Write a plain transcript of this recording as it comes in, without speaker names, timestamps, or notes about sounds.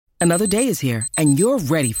Another day is here, and you're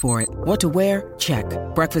ready for it. What to wear? Check.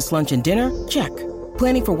 Breakfast, lunch, and dinner? Check.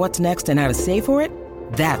 Planning for what's next and how to save for it?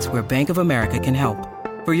 That's where Bank of America can help.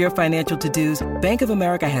 For your financial to-dos, Bank of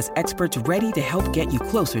America has experts ready to help get you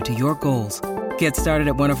closer to your goals. Get started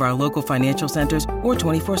at one of our local financial centers or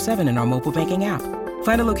 24/7 in our mobile banking app.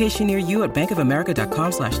 Find a location near you at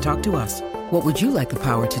bankofamerica.com/talktous. What would you like the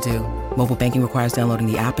power to do? Mobile banking requires downloading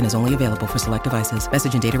the app and is only available for select devices.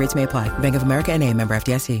 Message and data rates may apply. Bank of America N.A., member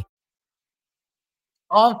FDIC.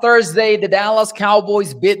 On Thursday, the Dallas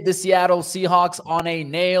Cowboys beat the Seattle Seahawks on a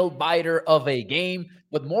nail-biter of a game.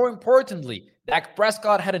 But more importantly, Dak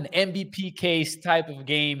Prescott had an MVP case type of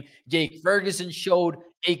game. Jake Ferguson showed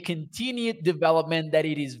a continued development that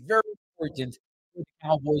it is very important for the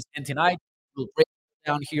Cowboys. And tonight, we'll break it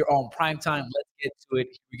down here on Primetime. Let's get to it.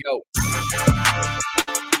 Here we go.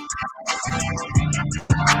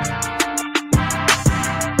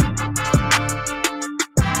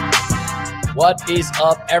 What is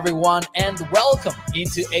up, everyone, and welcome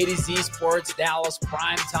into A to Z Sports Dallas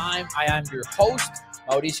Primetime. I am your host,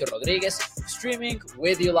 Mauricio Rodriguez, streaming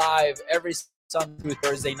with you live every Sunday through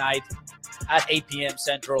Thursday night at 8 p.m.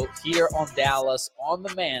 Central here on Dallas On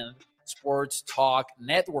Demand Sports Talk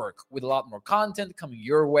Network with a lot more content coming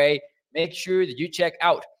your way. Make sure that you check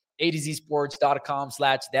out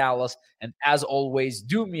atozsports.com/Dallas. And as always,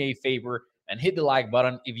 do me a favor and hit the like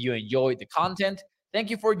button if you enjoyed the content. Thank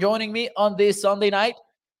you for joining me on this Sunday night.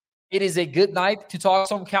 It is a good night to talk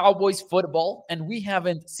some Cowboys football, and we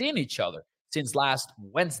haven't seen each other since last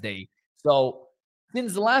Wednesday. So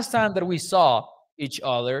since the last time that we saw each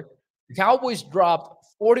other, the Cowboys dropped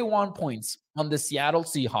 41 points on the Seattle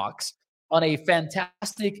Seahawks on a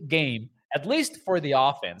fantastic game, at least for the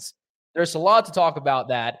offense. There's a lot to talk about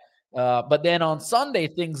that. But then on Sunday,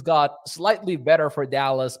 things got slightly better for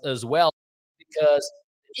Dallas as well because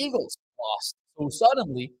the Eagles lost. So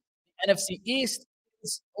suddenly, the NFC East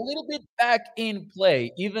is a little bit back in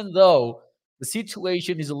play, even though the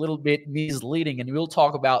situation is a little bit misleading. And we'll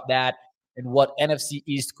talk about that and what NFC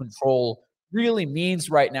East control really means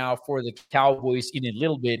right now for the Cowboys in a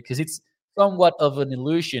little bit, because it's somewhat of an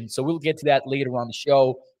illusion. So we'll get to that later on the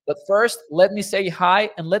show. But first, let me say hi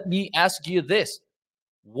and let me ask you this.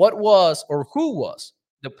 What was or who was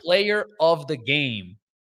the player of the game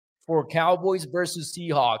for Cowboys versus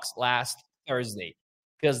Seahawks last Thursday?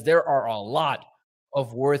 Because there are a lot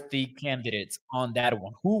of worthy candidates on that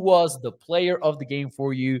one. Who was the player of the game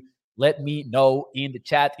for you? Let me know in the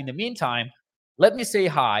chat. In the meantime, let me say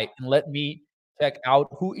hi and let me check out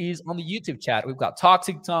who is on the YouTube chat. We've got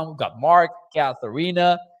Toxic Tom, we've got Mark,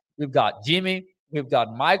 Katharina, we've got Jimmy, we've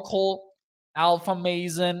got Michael, Alpha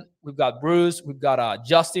Mason, we've got Bruce, we've got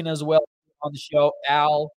Justin as well on the show.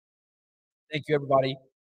 Al, thank you everybody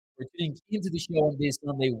for tuning into the show on this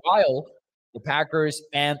Sunday while the Packers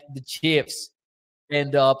and the Chiefs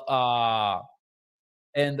end up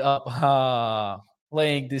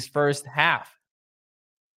playing this first half.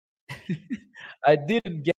 I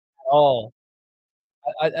didn't get at all.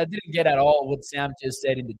 I didn't get at all what Sam just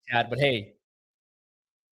said in the chat, but hey,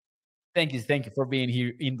 thank you for being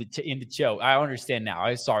here in the show. I understand now.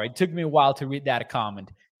 I'm sorry, it took me a while to read that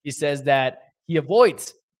comment. He says that he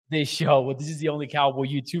avoids this show. Well, this is the only Cowboy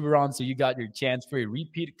YouTuber on, so you got your chance for a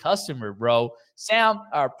repeat customer, bro. Sam,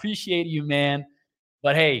 I appreciate you, man.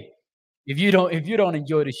 But hey, if you don't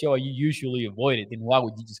enjoy the show, you usually avoid it, then why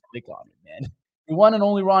would you just click on it, man? The one and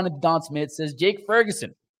only Ron Don Smith says Jake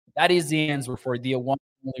Ferguson. That is the answer for the one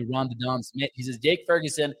and only Ron Don Smith. He says Jake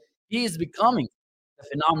Ferguson, he is becoming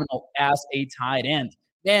phenomenal as a tight end.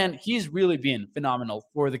 Man, he's really been phenomenal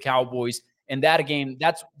for the Cowboys. And that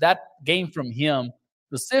game from him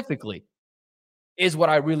specifically is what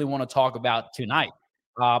I really want to talk about tonight.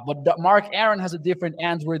 But Mark Aaron has a different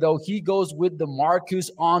answer, though. He goes with the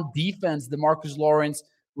Marcus on defense, the Marcus Lawrence,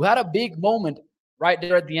 who had a big moment right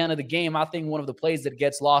there at the end of the game. I think one of the plays that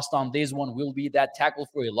gets lost on this one will be that tackle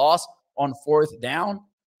for a loss on 4th down.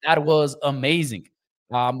 That was amazing.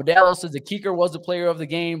 Modelo says the kicker was the player of the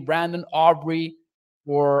game. Brandon Aubrey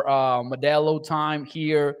for Modelo time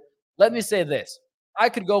here. Let me say this. I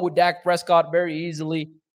could go with Dak Prescott very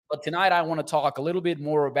easily, but tonight I want to talk a little bit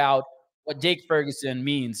more about what Jake Ferguson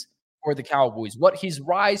means for the Cowboys, what his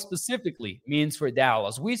rise specifically means for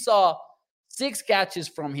Dallas. We saw 6 catches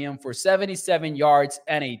from him for 77 yards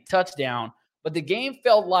and a touchdown, but the game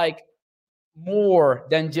felt like more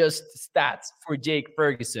than just stats for Jake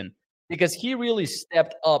Ferguson, because he really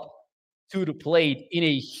stepped up to the plate in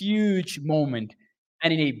a huge moment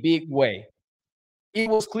and in a big way. It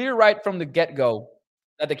was clear right from the get-go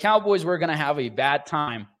that the Cowboys were going to have a bad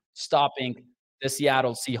time stopping the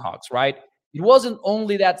Seattle Seahawks, right? It wasn't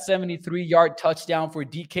only that 73-yard touchdown for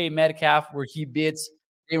DK Metcalf where he beats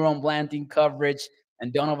Aaron Bland in coverage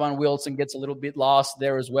and Donovan Wilson gets a little bit lost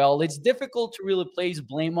there as well. It's difficult to really place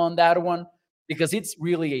blame on that one because it's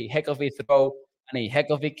really a heck of a throw and a heck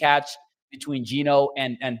of a catch between Geno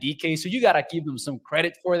and DK. So you got to give them some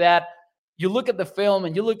credit for that. You look at the film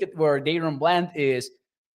and you look at where Aaron Bland is,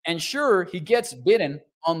 and sure, he gets bitten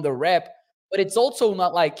on the rep, but it's also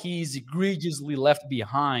not like he's egregiously left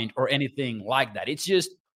behind or anything like that. It's just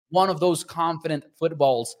one of those confident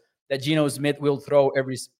footballs that Geno Smith will throw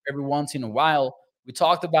every once in a while. We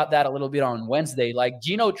talked about that a little bit on Wednesday. Like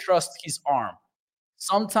Geno trusts his arm,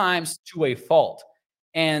 sometimes to a fault.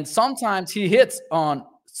 And sometimes he hits on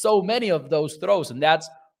so many of those throws. And that's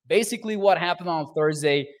basically what happened on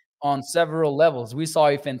Thursday on several levels. We saw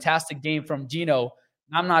a fantastic game from Geno.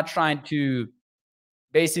 I'm not trying to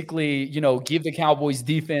basically, give the Cowboys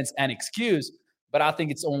defense an excuse, but I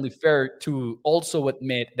think it's only fair to also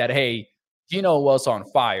admit that, hey, Geno was on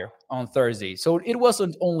fire on Thursday. So it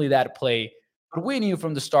wasn't only that play, but we knew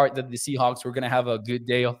from the start that the Seahawks were going to have a good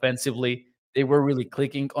day offensively. They were really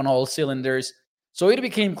clicking on all cylinders. So it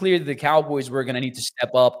became clear that the Cowboys were going to need to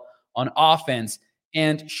step up on offense.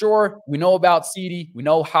 And sure, we know about CeeDee. We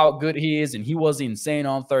know how good he is, and he was insane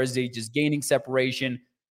on Thursday, just gaining separation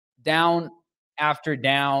down after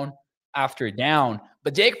down after down.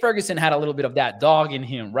 But Jake Ferguson had a little bit of that dog in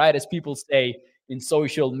him, right? As people say in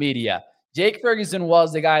social media. Jake Ferguson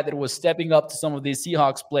was the guy that was stepping up to some of these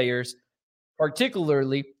Seahawks players,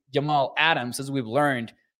 particularly Jamal Adams, as we've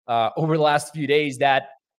learned over the last few days that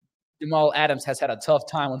Jamal Adams has had a tough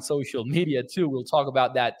time on social media too. We'll talk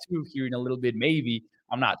about that too here in a little bit, maybe.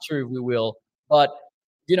 I'm not sure if we will. But,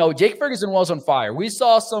 Jake Ferguson was on fire. We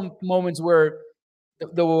saw some moments where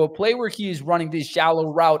the play where he is running this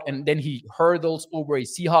shallow route and then he hurdles over a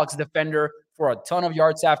Seahawks defender for a ton of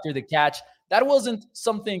yards after the catch. That wasn't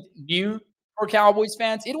something new for Cowboys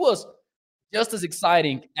fans. It was just as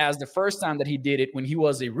exciting as the first time that he did it when he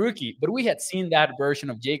was a rookie. But we had seen that version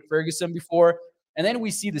of Jake Ferguson before. And then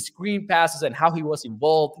we see the screen passes and how he was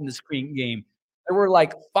involved in the screen game. There were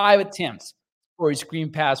like 5 attempts for a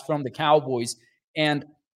screen pass from the Cowboys. And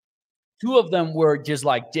 2 of them were just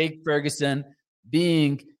like Jake Ferguson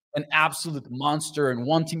being an absolute monster and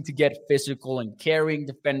wanting to get physical and carrying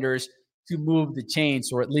defenders to move the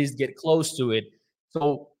chains or at least get close to it.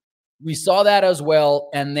 So we saw that as well.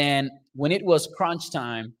 And then when it was crunch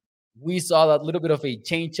time, we saw that little bit of a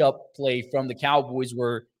change-up play from the Cowboys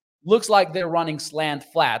where looks like they're running slant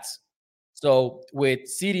flats. So with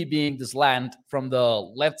CeeDee being the slant from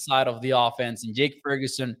the left side of the offense and Jake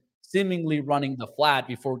Ferguson seemingly running the flat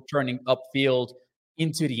before turning upfield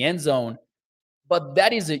into the end zone. But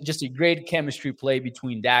that is just a great chemistry play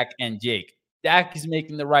between Dak and Jake. Dak is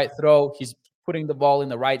making the right throw. He's putting the ball in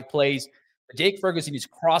the right place. But Jake Ferguson is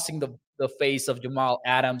crossing the face of Jamal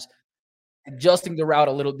Adams, adjusting the route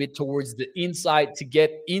a little bit towards the inside to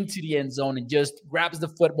get into the end zone and just grabs the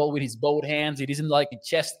football with his both hands. It isn't like a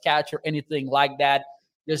chest catch or anything like that.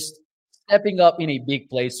 Just stepping up in a big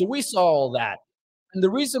play. So we saw all that. And the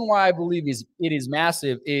reason why I believe it is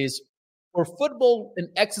massive is for football and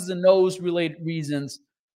X's and O's related reasons,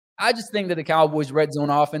 I just think that the Cowboys' red zone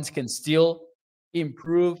offense can still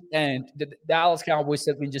improve. And the Dallas Cowboys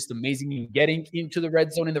have been just amazing in getting into the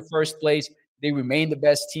red zone in the first place. They remain the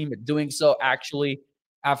best team at doing so, actually,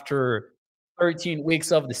 after 13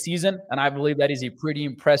 weeks of the season. And I believe that is a pretty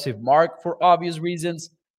impressive mark for obvious reasons.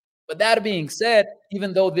 But that being said,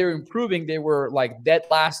 even though they're improving, they were like dead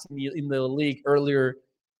last in the league earlier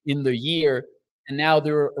in the year. And now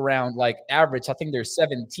they're around like average. I think they're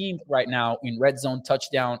 17th right now in red zone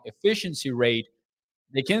touchdown efficiency rate.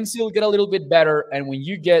 They can still get a little bit better. And when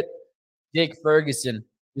you get Jake Ferguson,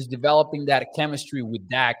 who's developing that chemistry with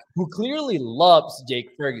Dak, who clearly loves Jake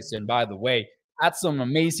Ferguson, by the way, had some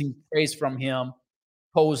amazing praise from him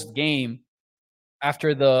post-game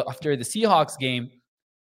after the Seahawks game.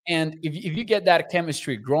 And if you get that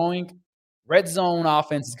chemistry growing, red zone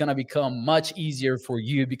offense is going to become much easier for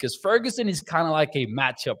you because Ferguson is kind of like a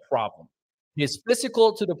matchup problem. He's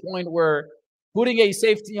physical to the point where putting a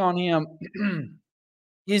safety on him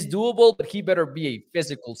is doable, but he better be a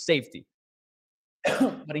physical safety.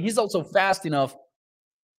 But he's also fast enough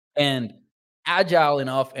and agile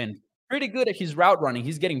enough and pretty good at his route running.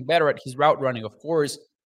 He's getting better at his route running, of course,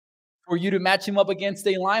 for you to match him up against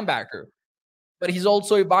a linebacker. But he's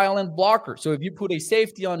also a violent blocker. So if you put a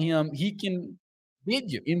safety on him, he can beat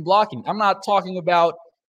you in blocking. I'm not talking about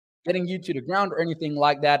getting you to the ground or anything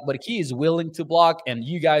like that, but he is willing to block. And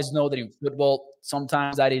you guys know that in football,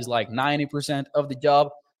 sometimes that is like 90% of the job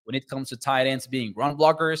when it comes to tight ends being run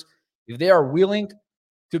blockers. If they are willing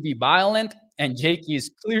to be violent, and Jake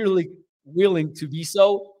is clearly willing to be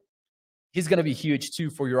so, he's going to be huge too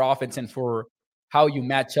for your offense and for how you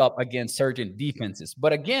match up against certain defenses.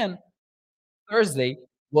 But again, Thursday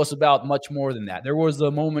was about much more than that. There was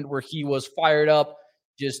a moment where he was fired up,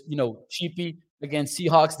 just cheapy against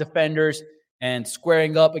Seahawks defenders and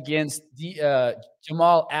squaring up against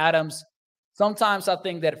Jamal Adams. Sometimes I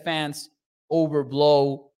think that fans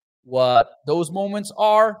overblow what those moments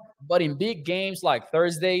are, but in big games like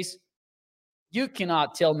Thursdays, you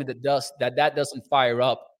cannot tell me that doesn't fire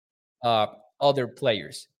up uh, other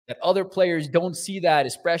players. That other players don't see that,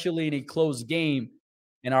 especially in a close game,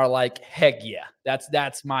 and are like, "Heck yeah,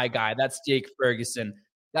 that's my guy. That's Jake Ferguson."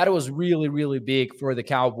 That was really really big for the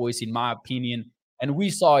Cowboys, in my opinion. And we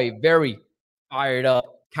saw a very fired up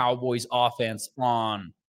Cowboys offense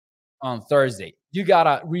on Thursday. You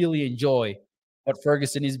gotta really enjoy what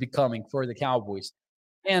Ferguson is becoming for the Cowboys.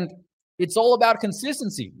 And it's all about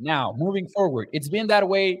consistency now moving forward. It's been that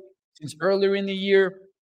way since earlier in the year,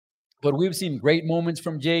 but we've seen great moments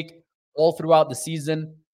from Jake all throughout the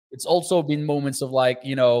season. It's also been moments of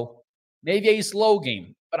maybe a slow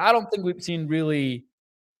game, but I don't think we've seen really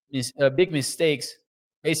big mistakes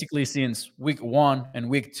basically since week 1 and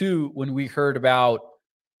week 2 when we heard about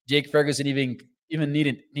Jake Ferguson even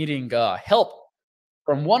needing help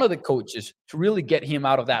from one of the coaches to really get him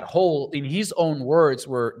out of that hole, in his own words,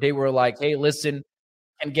 where they were like, "Hey, listen,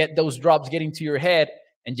 and get those drops getting to your head."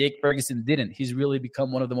 And Jake Ferguson didn't. He's really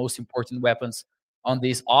become one of the most important weapons on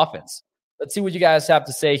this offense. Let's see what you guys have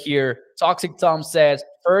to say here. Toxic Tom says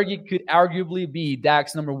Fergie could arguably be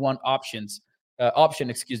Dak's number one option,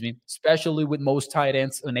 especially with most tight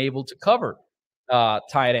ends unable to cover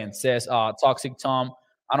tight end, says Toxic Tom.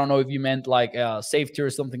 I don't know if you meant like safety or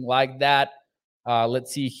something like that.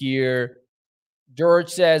 Let's see here. George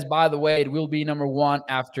says, by the way, it will be number one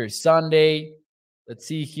after Sunday. Let's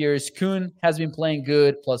see here. Schoon has been playing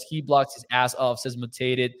good, plus he blocks his ass off, says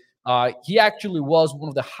Mutated. He actually was one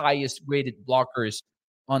of the highest rated blockers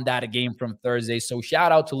on that game from Thursday. So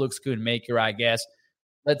shout out to Luke Schoonmaker, I guess.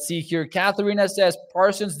 Let's see here. Katharina says,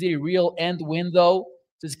 Parsons did a real end win, though,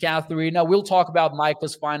 says Katharina. We'll talk about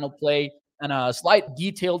Michael's final play and a slight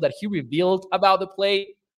detail that he revealed about the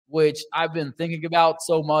play, which I've been thinking about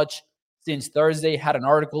so much since Thursday. Had an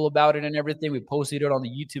article about it and everything. We posted it on the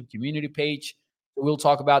YouTube community page. So we'll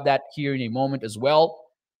talk about that here in a moment as well.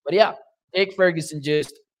 But yeah, Jake Ferguson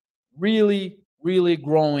just really, really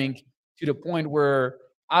growing to the point where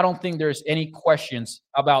I don't think there's any questions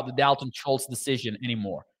about the Dalton Schultz decision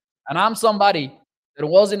anymore. And I'm somebody that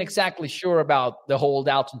wasn't exactly sure about the whole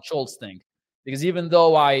Dalton Schultz thing, because even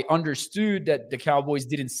though I understood that the Cowboys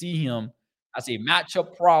didn't see him as a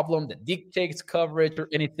matchup problem that dictates coverage or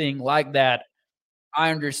anything like that,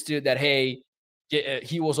 I understood that, hey,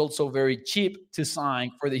 he was also very cheap to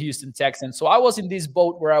sign for the Houston Texans. So I was in this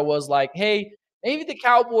boat where I was like, hey, maybe the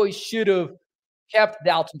Cowboys should have kept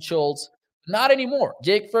Dalton Schultz. Not anymore.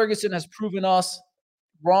 Jake Ferguson has proven us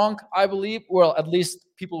wrong, I believe. Well, at least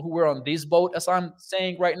people who were on this boat, as I'm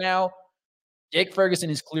saying right now. Jake Ferguson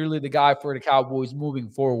is clearly the guy for the Cowboys moving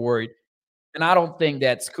forward. And I don't think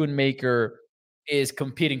that Schoonmaker is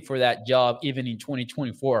competing for that job even in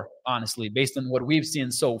 2024, honestly, based on what we've seen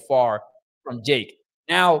so far from Jake.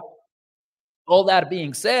 Now, all that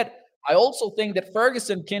being said, I also think that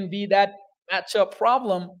Ferguson can be that matchup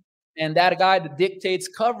problem and that guy that dictates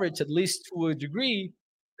coverage, at least to a degree,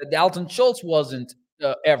 that Dalton Schultz wasn't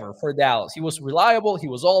ever for Dallas. He was reliable. He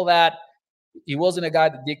was all that. He wasn't a guy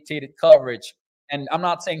that dictated coverage. And I'm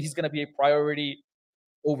not saying he's going to be a priority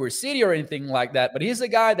over City or anything like that, but he's a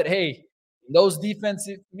guy that, hey, in those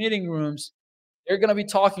defensive meeting rooms, they're going to be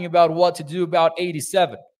talking about what to do about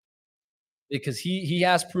 87, because he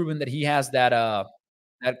has proven that he has that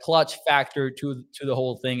clutch factor to the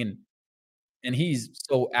whole thing, and he's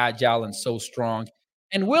so agile and so strong.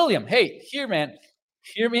 And William, hey, here, man,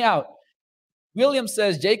 hear me out. William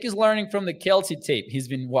says Jake is learning from the Kelsey tape he's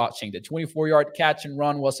been watching. The 24-yard catch and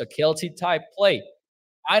run was a Kelsey type play.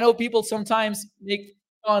 I know people sometimes make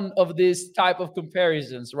fun of this type of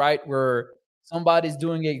comparisons, right? Where somebody's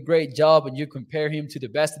doing a great job and you compare him to the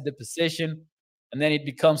best of the position. And then it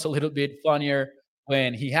becomes a little bit funnier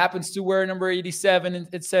when he happens to wear number 87,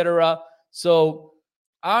 etc. So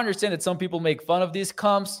I understand that some people make fun of these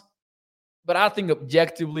comps, but I think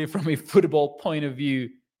objectively, from a football point of view,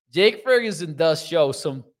 Jake Ferguson does show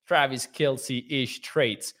some Travis Kelce-ish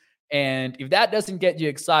traits. And if that doesn't get you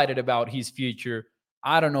excited about his future,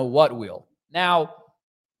 I don't know what will. Now,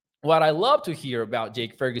 what I love to hear about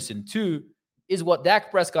Jake Ferguson too is what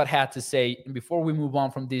Dak Prescott had to say. And before we move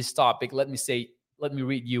on from this topic, let me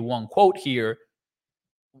read you one quote here.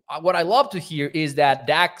 what I love to hear is that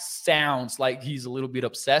Dak sounds like he's a little bit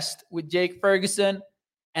obsessed with Jake Ferguson.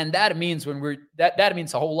 And that means that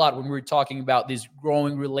means a whole lot when we're talking about these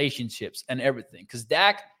growing relationships and everything. Because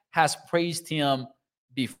Dak has praised him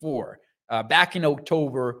before. Back in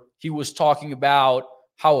October, he was talking about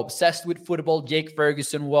how obsessed with football Jake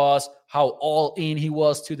Ferguson was, how all in he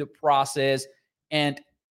was to the process. And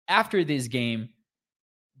after this game,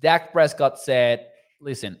 Dak Prescott said,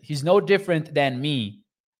 listen, he's no different than me.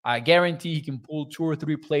 I guarantee he can pull 2 or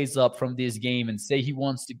 3 plays up from this game and say he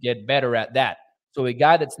wants to get better at that. So a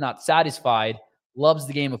guy that's not satisfied, loves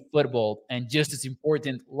the game of football, and just as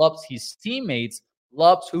important, loves his teammates,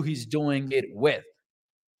 loves who he's doing it with.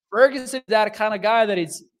 Ferguson is that kind of guy that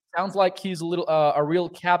it sounds like he's a real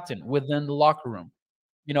captain within the locker room.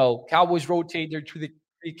 Cowboys rotate their 3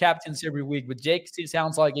 captains every week, but Jake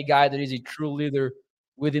sounds like a guy that is a true leader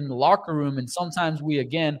within the locker room. And sometimes we,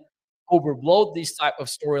 again, overblow these type of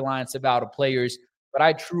storylines about the players, but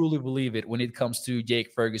I truly believe it when it comes to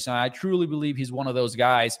Jake Ferguson. I truly believe he's one of those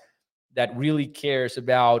guys that really cares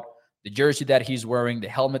about the jersey that he's wearing, the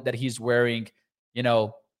helmet that he's wearing.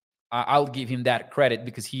 I'll give him that credit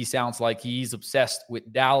because he sounds like he's obsessed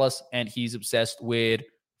with Dallas and he's obsessed with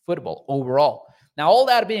football overall. Now, all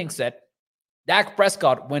that being said, Dak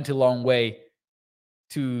Prescott went a long way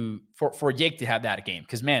for Jake to have that game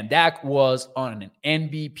because, man, Dak was on an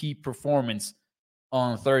MVP performance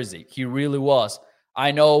on Thursday. He really was.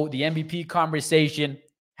 I know the MVP conversation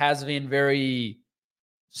has been very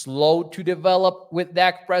slow to develop with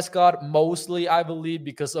Dak Prescott, mostly, I believe,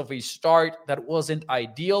 because of a start that wasn't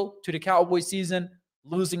ideal to the Cowboys season,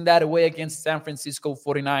 losing that away against San Francisco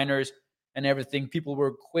 49ers and everything. People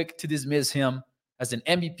were quick to dismiss him as an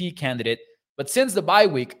MVP candidate. But since the bye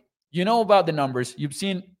week, you know about the numbers. You've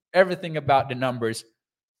seen everything about the numbers.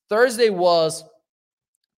 Thursday was,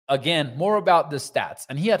 again, more about the stats.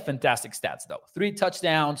 And he had fantastic stats, though. 3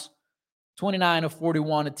 touchdowns, 29 of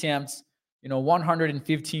 41 attempts,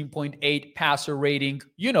 115.8 passer rating.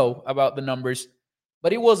 You know about the numbers.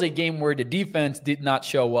 But it was a game where the defense did not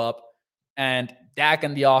show up. And Dak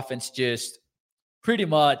and the offense just pretty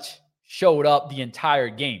much showed up the entire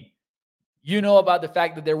game. You know about the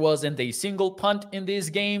fact that there wasn't a single punt in this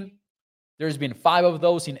game. There's been 5 of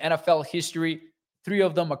those in NFL history. 3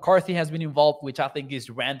 of them, McCarthy has been involved, which I think is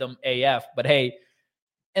random AF. But hey,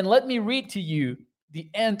 and let me read to you the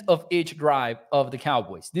end of each drive of the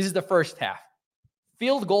Cowboys. This is the first half.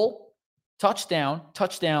 Field goal, touchdown,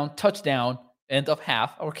 touchdown, touchdown, end of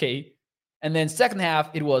half. Okay. And then second half,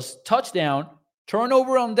 it was touchdown,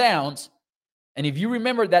 turnover on downs. And if you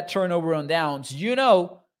remember that turnover on downs, you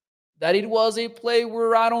know that it was a play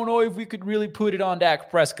where I don't know if we could really put it on Dak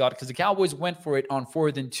Prescott because the Cowboys went for it on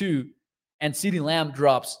 4th and 2, and CeeDee Lamb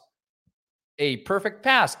drops a perfect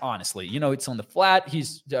pass, honestly. It's on the flat.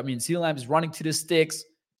 CeeDee Lamb is running to the sticks,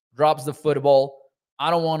 drops the football. I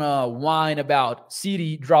don't want to whine about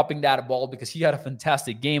CeeDee dropping that ball because he had a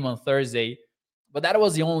fantastic game on Thursday, but that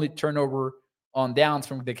was the only turnover on downs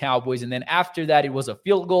from the Cowboys. And then after that, it was a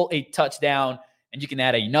field goal, a touchdown, and you can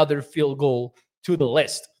add another field goal to the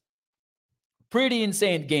list. Pretty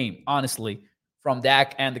insane game, honestly, from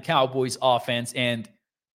Dak and the Cowboys offense. And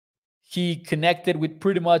he connected with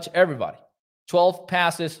pretty much everybody. 12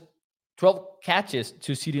 catches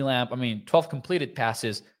to CeeDee Lamb. 12 completed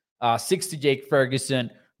passes, 6 to Jake Ferguson.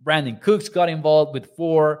 Brandon Cooks got involved with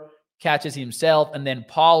 4 catches himself. And then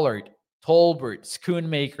Pollard, Tolbert,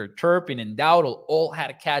 Schoonmaker, Turpin, and Dowdle all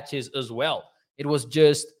had catches as well. It was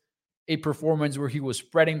just a performance where he was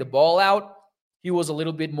spreading the ball out. He was a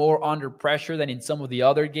little bit more under pressure than in some of the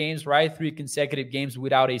other games, right? 3 consecutive games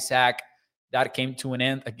without a sack. That came to an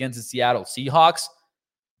end against the Seattle Seahawks.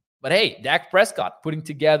 But hey, Dak Prescott putting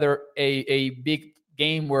together a big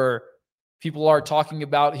game where people are talking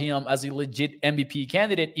about him as a legit MVP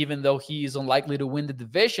candidate, even though he is unlikely to win the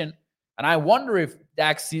division. And I wonder if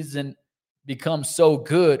Dak's season becomes so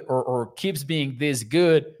good or keeps being this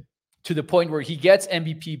good to the point where he gets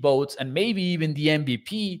MVP votes and maybe even the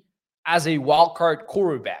MVP as a wildcard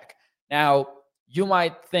quarterback. Now, you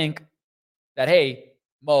might think that, hey,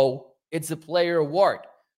 Mo, it's a player award.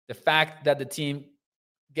 The fact that the team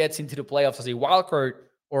gets into the playoffs as a wildcard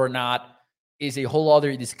or not is a whole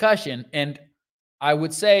other discussion. And I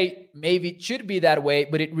would say maybe it should be that way,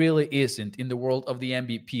 but it really isn't in the world of the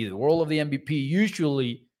MVP. The world of the MVP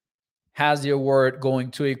usually has the award going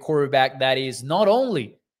to a quarterback that is not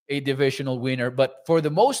only a divisional winner, but for the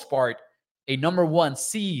most part, a number 1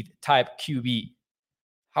 seed type QB.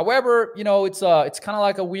 However, it's kind of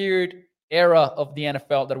like a weird era of the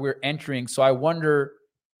NFL that we're entering. So I wonder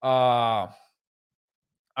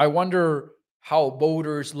how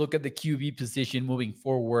voters look at the QB position moving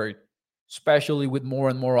forward, especially with more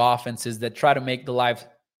and more offenses that try to make the life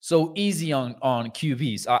so easy on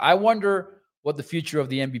QBs. I wonder what the future of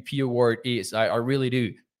the MVP award is. I really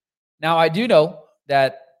do. Now, I do know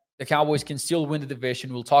that the Cowboys can still win the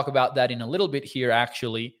division. We'll talk about that in a little bit here,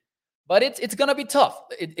 actually. But it's going to be tough.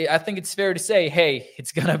 I think it's fair to say, hey,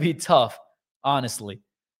 it's going to be tough, honestly.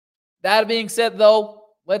 That being said, though,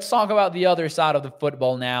 let's talk about the other side of the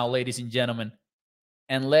football now, ladies and gentlemen.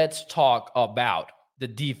 And let's talk about the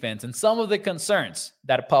defense and some of the concerns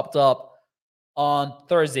that popped up on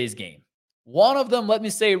Thursday's game. One of them, let me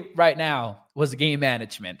say right now, was game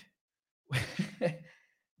management.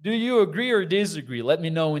 Do you agree or disagree? Let me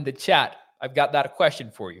know in the chat. I've got that question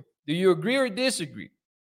for you. Do you agree or disagree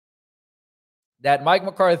that Mike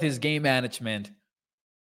McCarthy's game management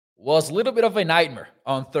was a little bit of a nightmare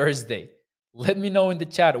on Thursday? Let me know in the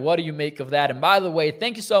chat. What do you make of that? And by the way,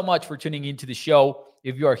 thank you so much for tuning into the show.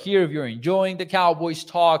 If you are here, if you're enjoying the Cowboys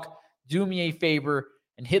talk, do me a favor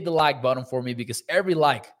and hit the like button for me, because every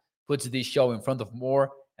like puts this show in front of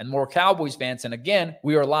more and more Cowboys fans. And again,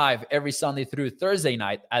 we are live every Sunday through Thursday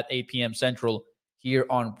night at 8 p.m. Central here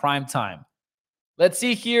on Primetime. Let's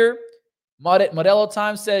see here. Modelo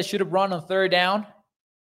Time says, should have run on third down.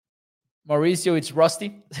 Mauricio, it's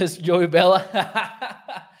rusty, says Joey Bella.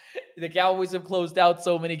 The Cowboys have closed out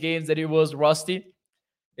so many games that it was rusty.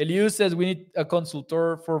 Eliu says we need a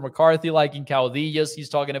consultor for McCarthy like in Caudillas. He's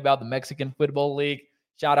talking about the Mexican Football League.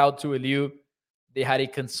 Shout out to Eliu. They had a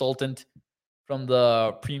consultant from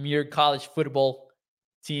the premier college football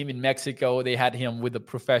team in Mexico. They had him with the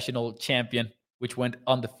professional champion, which went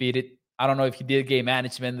undefeated. I don't know if he did game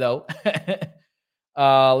management, though.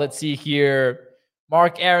 Let's see here.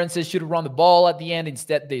 Mark Aaron says should have run the ball at the end.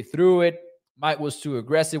 Instead, they threw it. Mike was too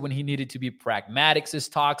aggressive when he needed to be pragmatic, says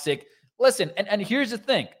Toxic. Listen, and here's the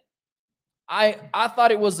thing. I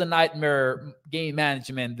thought it was a nightmare game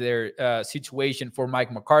management, their situation for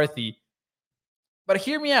Mike McCarthy. But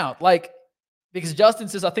hear me out. Because Justin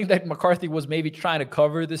says, I think that McCarthy was maybe trying to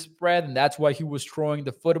cover the spread, and that's why he was throwing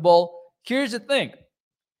the football. Here's the thing.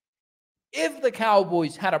 If the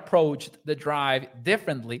Cowboys had approached the drive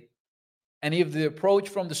differently, and if the approach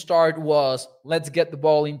from the start was, let's get the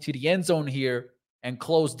ball into the end zone here and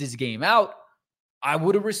close this game out, I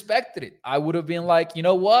would have respected it. I would have been like, you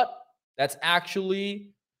know what? That's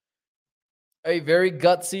actually a very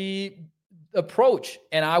gutsy approach,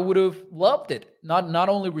 and I would have loved it. Not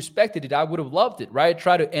only respected it, I would have loved it, right?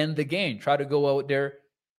 Try to end the game, try to go out there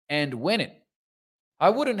and win it. I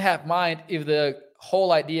wouldn't have mind if the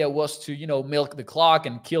whole idea was to, milk the clock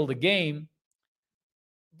and kill the game.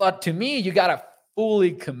 But to me, you got to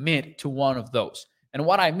fully commit to one of those. And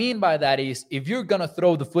what I mean by that is if you're going to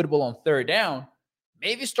throw the football on third down,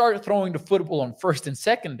 maybe start throwing the football on first and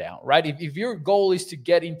second down, right? If your goal is to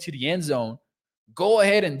get into the end zone, go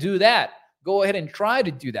ahead and do that. Go ahead and try to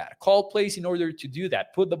do that. Call plays in order to do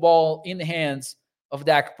that. Put the ball in the hands of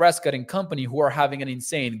Dak Prescott and company, who are having an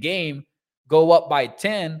insane game. Go up by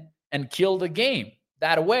 10 and kill the game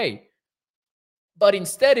that way. But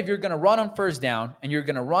instead, if you're going to run on first down and you're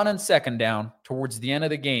going to run on second down towards the end of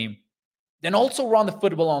the game, then also run the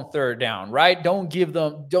football on third down, right? Don't give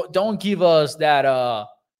us that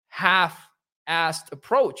half-assed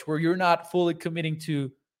approach where you're not fully committing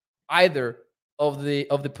to either of the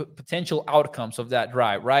potential outcomes of that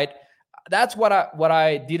drive, right? That's what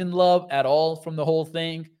I didn't love at all from the whole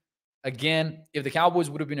thing. Again, if the Cowboys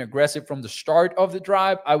would have been aggressive from the start of the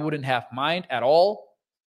drive, I wouldn't have mind at all.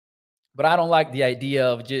 But I don't like the idea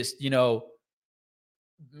of just,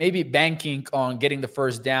 maybe banking on getting the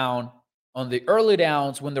first down on the early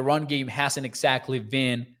downs when the run game hasn't exactly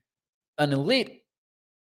been an elite,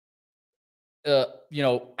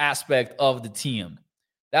 aspect of the team.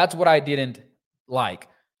 That's what I didn't like.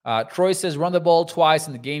 Troy says, run the ball twice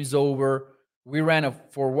and the game's over. We ran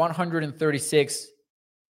for 136,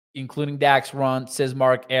 including Dak's run, says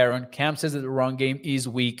Mark Aaron. Cam says that the run game is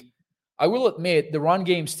weak. I will admit, the run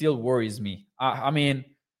game still worries me. I mean,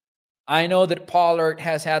 I know that Pollard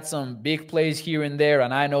has had some big plays here and there,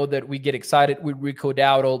 and I know that we get excited with Rico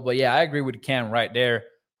Dowdle, but yeah, I agree with Cam right there.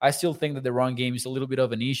 I still think that the run game is a little bit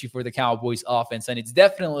of an issue for the Cowboys offense, and it's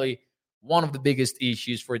definitely one of the biggest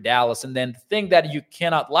issues for Dallas. And then the thing that you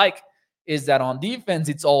cannot like is that on defense,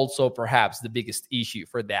 it's also perhaps the biggest issue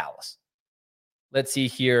for Dallas. Let's see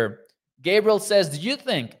here. Gabriel says, do you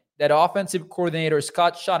think that offensive coordinator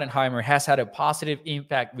Scott Schottenheimer has had a positive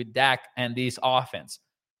impact with Dak and this offense?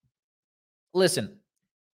 Listen,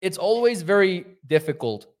 it's always very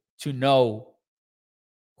difficult to know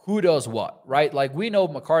who does what, right? Like, we know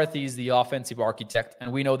McCarthy is the offensive architect,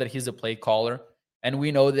 and we know that he's a play caller. And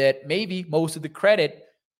we know that maybe most of the credit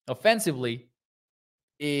offensively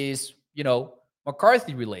is,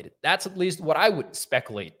 McCarthy related. That's at least what I would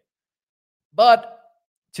speculate. But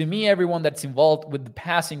to me, everyone that's involved with the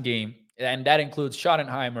passing game, and that includes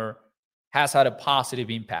Schottenheimer, has had a positive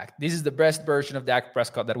impact. This is the best version of Dak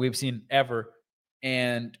Prescott that we've seen ever.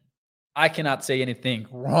 And I cannot say anything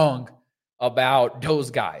wrong about those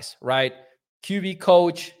guys, right? QB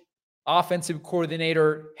coach, offensive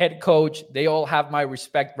coordinator, head coach, they all have my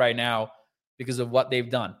respect right now because of what they've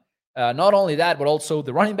done. Not only that, but also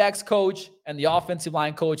the running backs coach and the offensive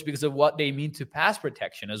line coach because of what they mean to pass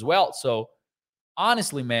protection as well. So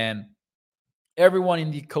honestly, man, everyone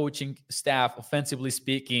in the coaching staff, offensively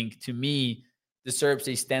speaking, to me, deserves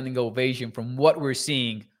a standing ovation from what we're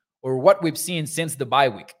seeing or what we've seen since the bye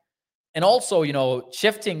week. And also,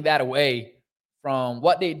 shifting that away from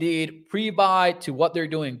what they did pre-bye to what they're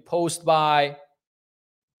doing post-bye,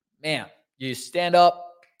 man, you stand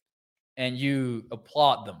up and you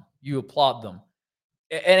applaud them. You applaud them.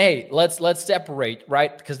 And hey, let's separate,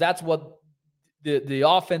 right? Because that's what the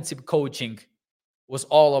offensive coaching was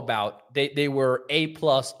all about. They were A+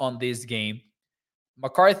 on this game.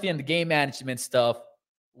 McCarthy and the game management stuff,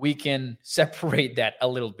 we can separate that a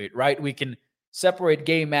little bit, right? We can separate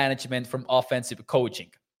game management from offensive coaching.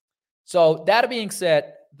 So that being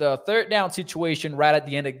said, the third down situation right at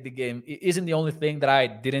the end of the game isn't the only thing that I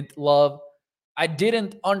didn't love. I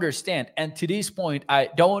didn't understand. And to this point, I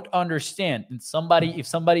don't understand. And if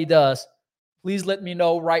somebody does, please let me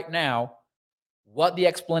know right now what the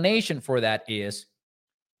explanation for that is.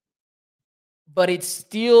 But it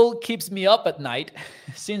still keeps me up at night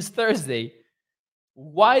since Thursday.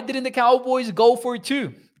 Why didn't the Cowboys go for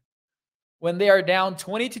 2? When they are down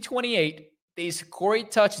 20-28, they score a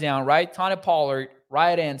touchdown, right? Tony Pollard,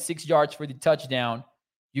 right end, 6 yards for the touchdown.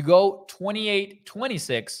 You go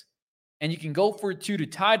 28-26, and you can go for 2 to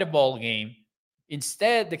tie the ball game.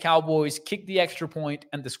 Instead, the Cowboys kick the extra point,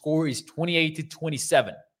 and the score is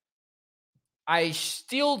 28-27. I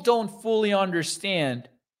still don't fully understand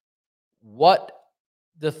what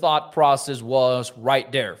the thought process was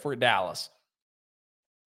right there for Dallas.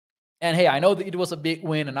 And hey, I know that it was a big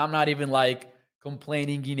win, and I'm not even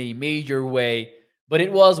complaining in a major way, but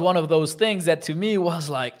it was one of those things that to me was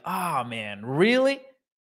like, man, really?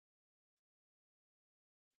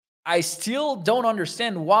 I still don't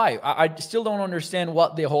understand why. I still don't understand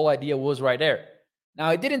what the whole idea was right there. Now,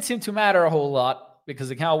 it didn't seem to matter a whole lot because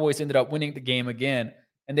the Cowboys ended up winning the game again,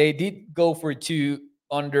 and they did go for 2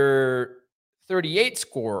 under 38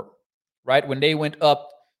 score, right? When they went up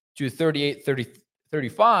to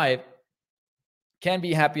 38-35, can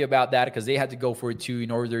be happy about that because they had to go for 2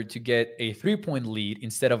 in order to get a 3-point lead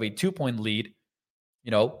instead of a 2-point lead,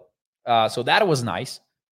 so that was nice.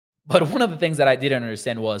 But one of the things that I didn't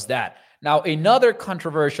understand was that. Now, another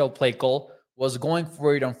controversial play call was going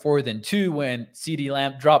for it on 4th and 2 when CeeDee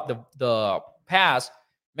Lamb dropped the pass.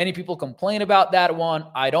 Many people complain about that one.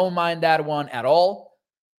 I don't mind that one at all.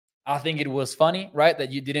 I think it was funny, right,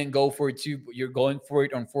 that you didn't go for it 2, but you're going for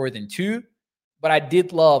it on 4th and 2. But I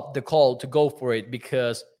did love the call to go for it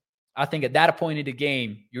because I think at that point in the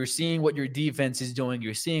game, you're seeing what your defense is doing.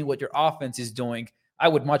 You're seeing what your offense is doing. I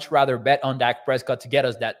would much rather bet on Dak Prescott to get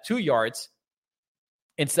us that 2 yards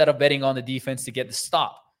instead of betting on the defense to get the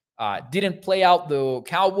stop. Didn't play out the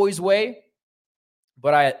Cowboys way,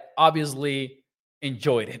 but I obviously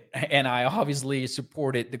enjoyed it. And I obviously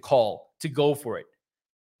supported the call to go for it.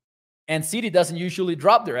 And CeeDee doesn't usually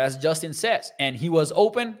drop there, as Justin says. And he was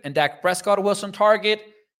open, and Dak Prescott was on target.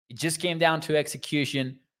 It just came down to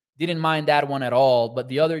execution. Didn't mind that one at all. But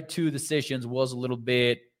the other 2 decisions was a little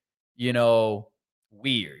bit,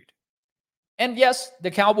 weird. And yes,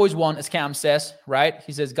 the Cowboys won, as Cam says, right?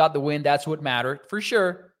 He says, got the win. That's what mattered, for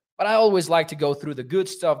sure. But I always like to go through the good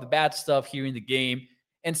stuff, the bad stuff here in the game.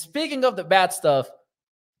 And speaking of the bad stuff,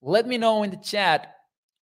 let me know in the chat,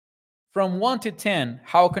 from 1 to 10,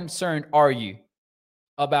 how concerned are you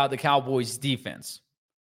about the Cowboys' defense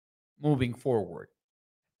moving forward?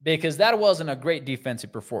 Because that wasn't a great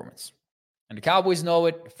defensive performance. And the Cowboys know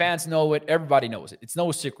it, fans know it, everybody knows it. It's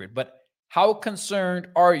no secret. But how concerned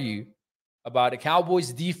are you about the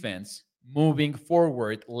Cowboys' defense moving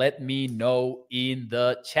forward? Let me know in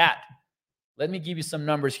the chat. Let me give you some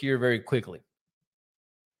numbers here very quickly.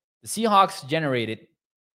 The Seahawks generated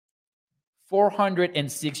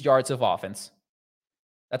 406 yards of offense.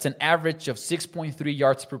 That's an average of 6.3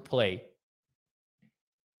 yards per play.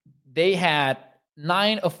 They had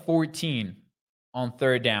 9 of 14 on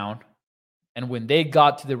 3rd down. And when they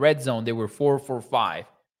got to the red zone, they were 4 for 5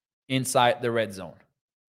 inside the red zone.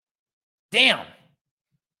 Damn.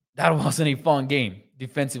 That wasn't a fun game,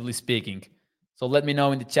 defensively speaking. So let me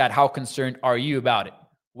know in the chat, how concerned are you about it?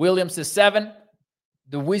 Williams is 7.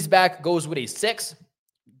 The Whizback goes with a 6.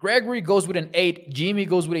 Gregory goes with an 8. Jimmy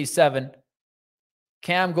goes with a 7.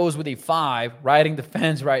 Cam goes with a 5. Riding the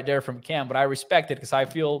fence right there from Cam, but I respect it because I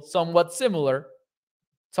feel somewhat similar.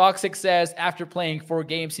 Toxic says, after playing 4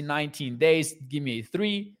 games in 19 days, give me a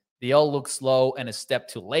 3. They all look slow and a step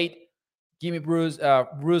too late. Give me Bruce.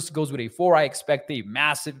 Bruce goes with a 4. I expect a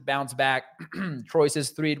massive bounce back. Troy says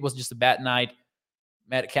 3. It was just a bad night.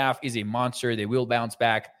 Metcalf is a monster. They will bounce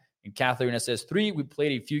back. And Katharina says 3. We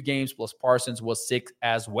played a few games, plus Parsons was 6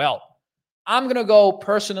 as well. I'm going to go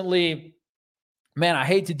personally. Man, I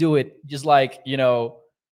hate to do it just like,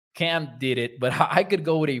 Cam did it, but I could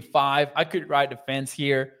go with a 5. I could ride the fence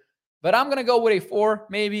here, but I'm going to go with a 4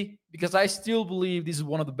 maybe, because I still believe this is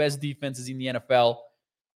one of the best defenses in the NFL.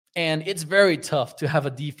 And it's very tough to have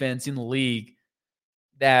a defense in the league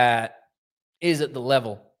that is at the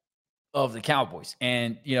level of the Cowboys.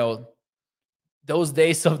 And, those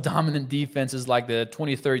days of dominant defenses like the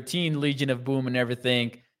 2013 Legion of Boom and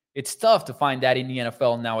everything, it's tough to find that in the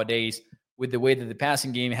NFL nowadays with the way that the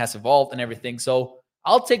passing game has evolved and everything. So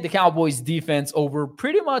I'll take the Cowboys defense over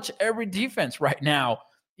pretty much every defense right now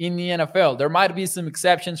in the NFL. There might be some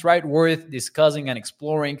exceptions, right, worth discussing and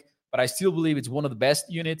exploring, but I still believe it's one of the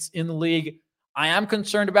best units in the league. I am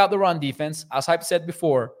concerned about the run defense. As I've said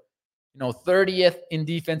before, 30th in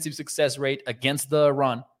defensive success rate against the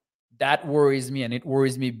run. That worries me, and it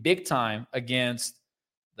worries me big time against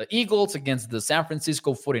the Eagles, against the San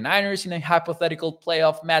Francisco 49ers in a hypothetical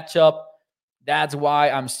playoff matchup. That's why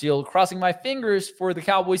I'm still crossing my fingers for the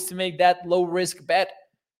Cowboys to make that low-risk bet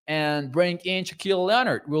and bring in Shaquille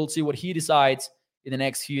Leonard. We'll see what he decides in the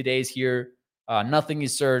next few days here. Nothing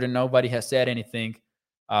is certain. Nobody has said anything.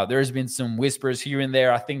 There's been some whispers here and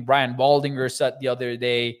there. I think Brian Baldinger said the other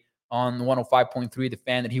day on 105.3 The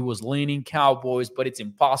Fan that he was leaning Cowboys, but it's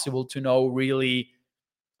impossible to know really.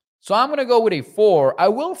 So I'm going to go with a 4. I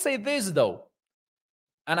will say this, though,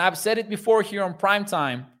 and I've said it before here on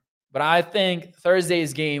Primetime, but I think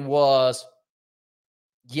Thursday's game was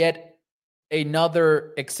yet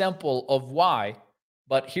another example of why.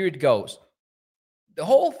 But here it goes. The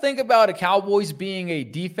whole thing about the Cowboys being a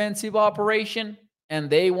defensive operation and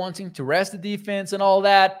they wanting to rest the defense and all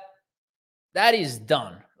that, that is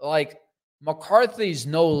done. Like, McCarthy is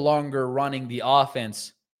no longer running the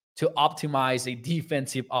offense to optimize a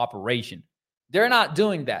defensive operation. They're not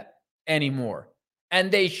doing that anymore. And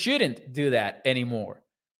they shouldn't do that anymore.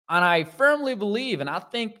 And I firmly believe, and I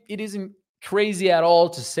think it isn't crazy at all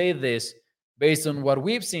to say this based on what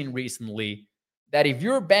we've seen recently, that if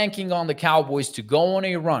you're banking on the Cowboys to go on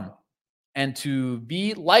a run and to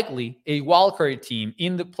be likely a wildcard team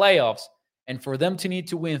in the playoffs, and for them to need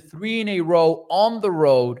to win 3 in a row on the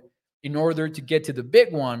road in order to get to the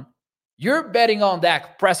big one, you're betting on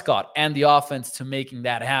Dak Prescott and the offense to making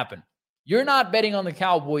that happen. You're not betting on the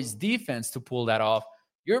Cowboys defense to pull that off.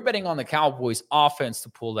 You're betting on the Cowboys offense to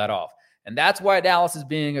pull that off. And that's why Dallas is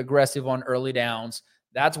being aggressive on early downs.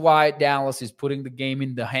 That's why Dallas is putting the game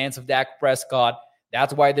in the hands of Dak Prescott.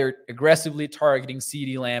 That's why they're aggressively targeting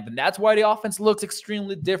CeeDee Lamb. And that's why the offense looks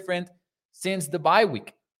extremely different since the bye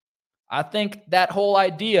week. I think that whole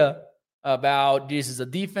idea about this is a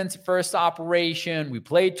defense-first operation, we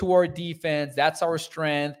play to our defense, that's our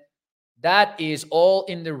strength, that is all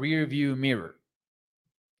in the rearview mirror.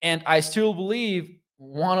 And I still believe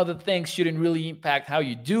one of the things shouldn't really impact how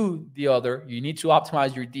you do the other. You need to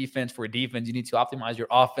optimize your defense for defense. You need to optimize your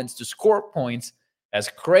offense to score points, as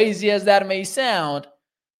crazy as that may sound.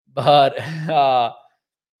 But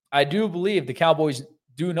I do believe the Cowboys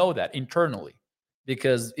do know that internally,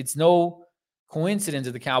 because it's no coincidence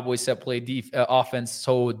that the Cowboys have played offense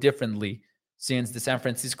so differently since the San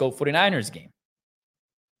Francisco 49ers game.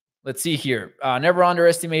 Let's see here. Never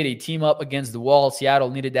underestimate a team up against the wall. Seattle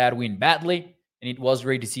needed that win badly, and it was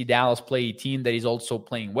great to see Dallas play a team that is also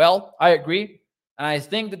playing well. I agree. And I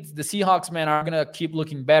think that the Seahawks, man, are going to keep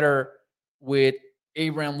looking better with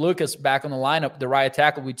Abraham Lucas back on the lineup, the right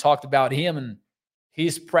tackle. We talked about him, and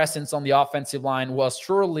his presence on the offensive line was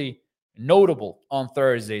surely notable on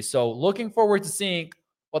Thursday. So looking forward to seeing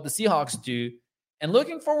what the Seahawks do, and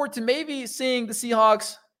looking forward to maybe seeing the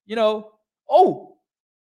Seahawks, oh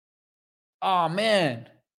man,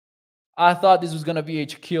 I thought this was going to be a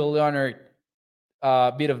Shaquille Leonard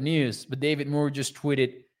bit of news, but David Moore just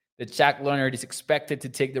tweeted that Shaq Leonard is expected to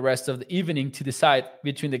take the rest of the evening to decide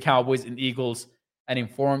between the Cowboys and Eagles and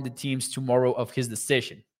inform the teams tomorrow of his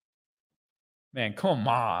decision. Man, come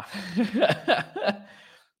on.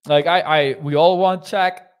 Like, we all want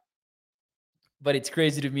Shaq, but it's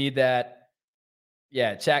crazy to me that,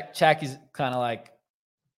 Shaq is kind of like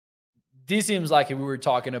this seems like if we were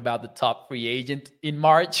talking about the top free agent in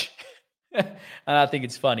March. And I think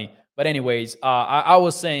it's funny. But anyways, I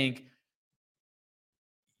was saying,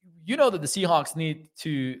 that the Seahawks need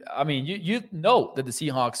to, I mean, you know that the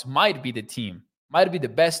Seahawks might be the team, might be the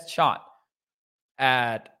best shot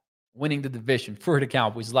at winning the division for the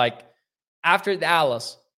Cowboys. Like after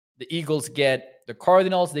Dallas, the Eagles get the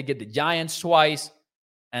Cardinals, they get the Giants twice,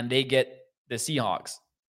 and they get the Seahawks.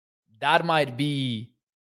 That might be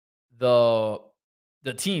the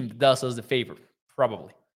team that does us the favor,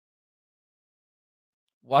 probably.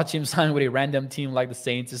 Watch him sign with a random team like the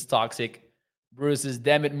Saints is toxic. Bruce says,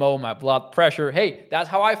 damn it, Mo, my blood pressure. Hey, that's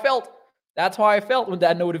how I felt. That's how I felt when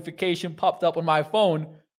that notification popped up on my phone.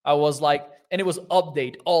 I was like, and it was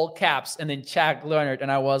update, all caps, and then Jack Leonard. And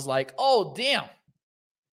I was like, oh, damn.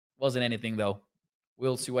 Wasn't anything, though.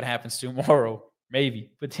 We'll see what happens tomorrow.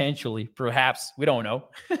 Maybe, potentially, perhaps. We don't know.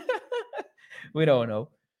 We don't know.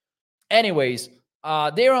 Anyways,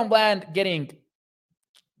 Daron Bland getting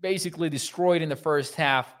basically destroyed in the first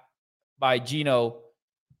half by Geno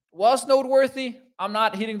was noteworthy. I'm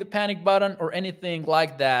not hitting the panic button or anything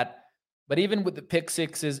like that. But even with the pick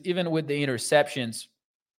sixes, even with the interceptions,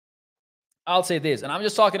 I'll say this, and I'm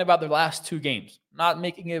just talking about the last two games, not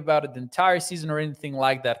making it about the entire season or anything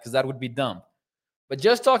like that, because that would be dumb. But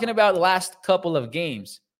just talking about the last couple of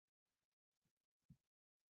games,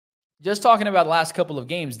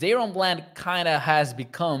 Daron Bland kind of has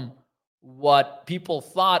become what people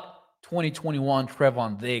thought 2021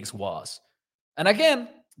 Trevon Diggs was. And again,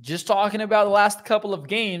 just talking about the last couple of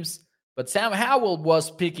games, but Sam Howell was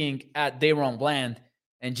picking at Daron Bland,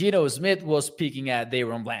 and Geno Smith was picking at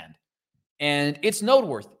Daron Bland. And it's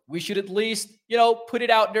noteworthy. We should at least, put it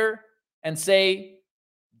out there and say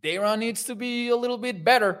Daron needs to be a little bit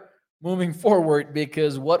better moving forward,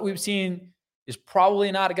 because what we've seen is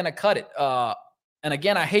probably not going to cut it. And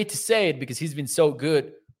again, I hate to say it because he's been so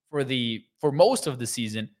good for most of the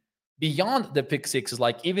season. Beyond the pick sixes,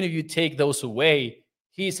 like even if you take those away,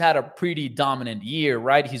 he's had a pretty dominant year,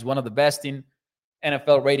 right? He's one of the best in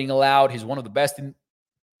NFL rating allowed. He's one of the best in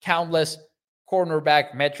countless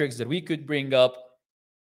cornerback metrics that we could bring up,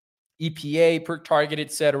 EPA per target,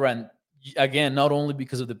 etc. And again, not only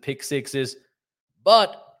because of the pick sixes,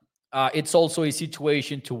 but it's also a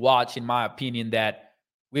situation to watch, in my opinion, that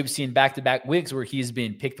we've seen back-to-back weeks where he's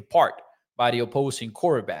been picked apart by the opposing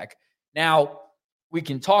quarterback. Now, we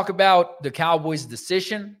can talk about the Cowboys'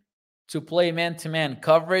 decision to play man-to-man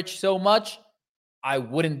coverage so much. I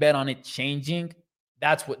wouldn't bet on it changing.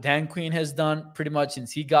 That's what Dan Quinn has done pretty much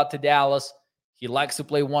since he got to Dallas. He likes to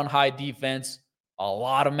play one high defense, a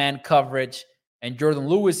lot of man coverage. And Jordan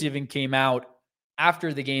Lewis even came out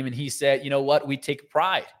after the game and he said, you know what, we take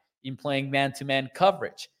pride in playing man-to-man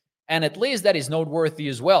coverage. And at least that is noteworthy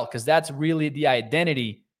as well, because that's really the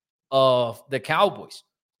identity of the Cowboys.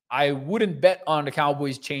 I wouldn't bet on the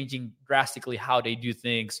Cowboys changing drastically how they do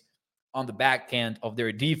things on the back end of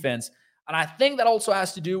their defense. And I think that also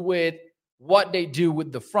has to do with what they do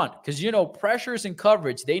with the front. Because, pressures and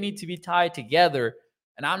coverage, they need to be tied together.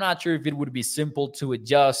 And I'm not sure if it would be simple to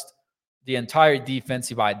adjust the entire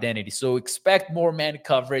defensive identity. So expect more man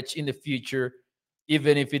coverage in the future,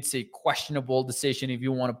 even if it's a questionable decision, if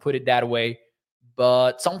you want to put it that way.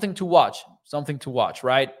 But something to watch,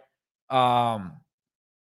 right? And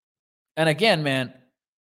again, man,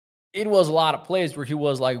 it was a lot of plays where he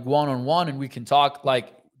was like one-on-one, and we can talk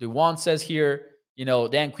like DeJuan says here,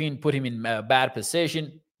 Dan Quinn put him in a bad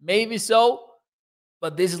position. Maybe so,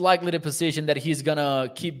 but this is likely the position that he's going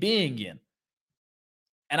to keep being in.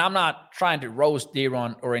 And I'm not trying to roast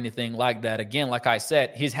Daron or anything like that. Again, like I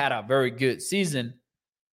said, he's had a very good season,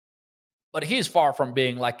 but he's far from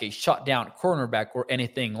being like a shutdown cornerback or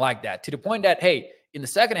anything like that. To the point that, hey, in the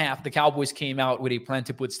second half, the Cowboys came out with a plan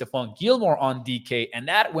to put Stephon Gilmore on DK, and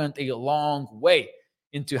that went a long way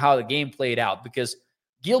into how the game played out, because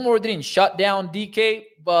Gilmore didn't shut down DK,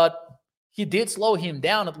 but he did slow him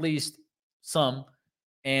down at least some,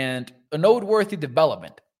 and a noteworthy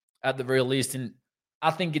development at the very least. And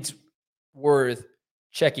I think it's worth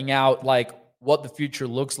checking out like what the future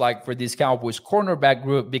looks like for this Cowboys cornerback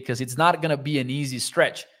group, because it's not going to be an easy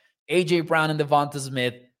stretch. A.J. Brown and Devonta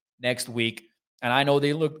Smith next week, and I know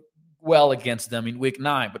they look well against them in week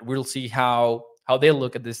 9, but we'll see how they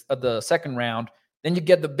look at the second round. Then you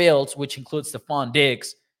get the Bills, which includes Stephon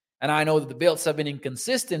Diggs. And I know that the Bills have been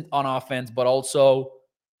inconsistent on offense, but also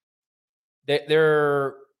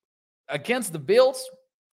they're against the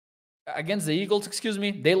Eagles,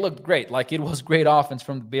 they looked great. Like, it was great offense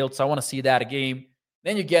from the Bills. So I want to see that again.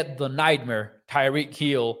 Then you get the nightmare, Tyreek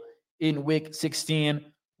Hill, in week 16.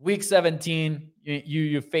 Week 17,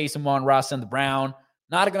 you face him on Ross and Brown.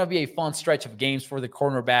 Not going to be a fun stretch of games for the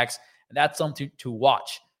cornerbacks, and that's something to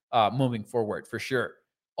watch moving forward for sure.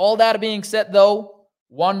 All that being said, though,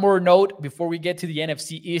 one more note before we get to the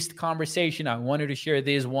NFC East conversation. I wanted to share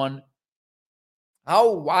this one.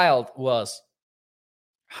 How wild was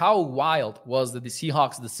the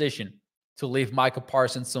Seahawks' decision to leave Micah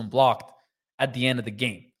Parsons unblocked at the end of the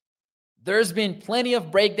game? There's been plenty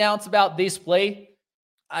of breakdowns about this play.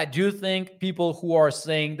 I do think people who are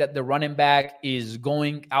saying that the running back is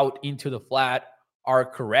going out into the flat are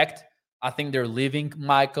correct. I think they're leaving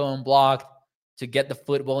Micah unblocked to get the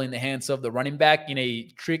football in the hands of the running back in a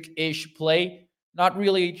trick-ish play. Not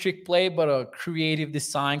really a trick play, but a creative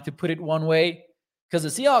design, to put it one way, because the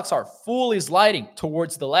Seahawks are fully sliding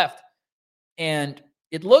towards the left. And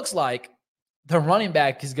it looks like the running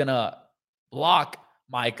back is going to block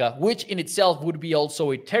Micah, which in itself would be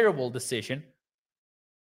also a terrible decision.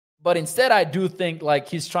 But instead, I do think like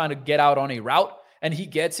he's trying to get out on a route, and he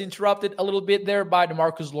gets interrupted a little bit there by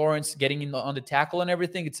DeMarcus Lawrence getting in on the tackle and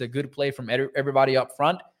everything. It's a good play from everybody up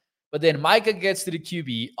front. But then Micah gets to the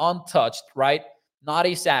QB untouched, right? Not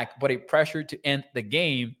a sack, but a pressure to end the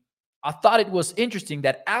game. I thought it was interesting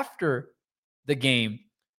that after the game,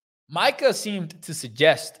 Micah seemed to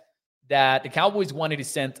suggest that the Cowboys wanted to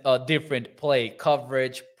send a different play,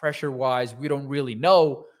 coverage, pressure-wise. We don't really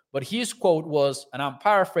know. But his quote was, and I'm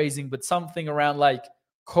paraphrasing, but something around like,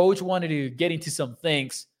 coach wanted to get into some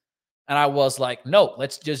things. And I was like, no,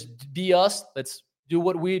 let's just be us. Let's do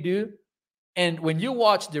what we do. And when you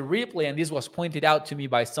watch the replay, and this was pointed out to me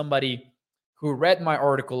by somebody who read my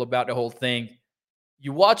article about the whole thing,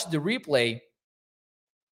 you watch the replay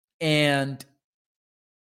and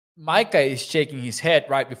Micah is shaking his head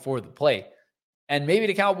right before the play. And maybe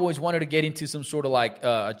the Cowboys wanted to get into some sort of like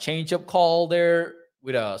a change-up call there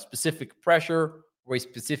with a specific pressure or a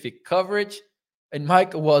specific coverage. And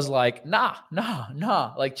Micah was like, nah,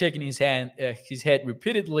 like checking his head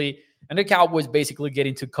repeatedly. And the Cowboys basically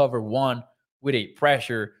getting to cover one with a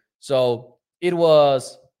pressure. So it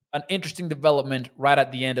was an interesting development right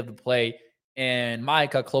at the end of the play. And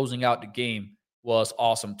Micah closing out the game was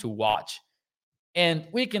awesome to watch. And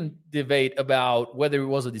we can debate about whether it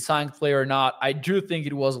was a designed play or not. I do think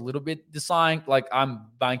it was a little bit designed. Like I'm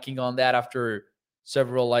banking on that after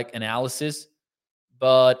several like analysis.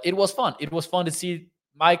 But it was fun. It was fun to see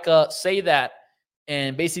Micah say that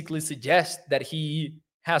and basically suggest that he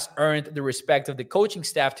has earned the respect of the coaching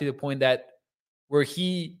staff to the point that where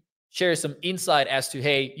he shares some insight as to,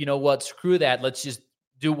 hey, you know what, screw that. Let's just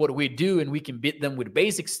do what we do and we can beat them with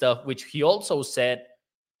basic stuff, which he also said.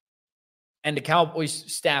 And the Cowboys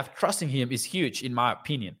staff trusting him is huge, in my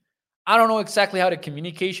opinion. I don't know exactly how the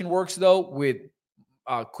communication works, though, with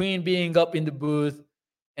Queen being up in the booth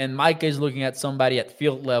and Micah is looking at somebody at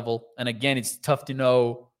field level. And again, it's tough to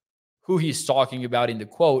know who he's talking about in the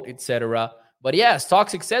quote, etc. But yes, talk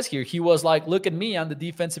success here. He was like, look at me, I'm the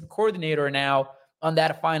defensive coordinator now on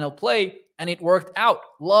that final play, and it worked out.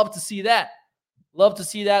 Love to see that. Love to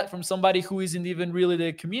see that from somebody who isn't even really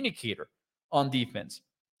the communicator on defense.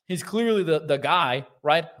 He's clearly the guy,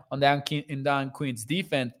 right, on Dan Quinn's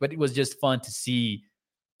defense, but it was just fun to see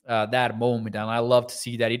that moment, and I love to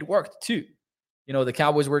see that it worked too. You know, the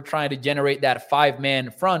Cowboys were trying to generate that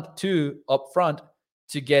five-man front too, up front,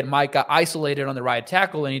 to get Micah isolated on the right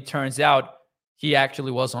tackle, and it turns out he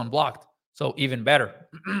actually was unblocked. So even better.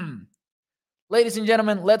 Ladies and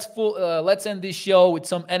gentlemen, let's end this show with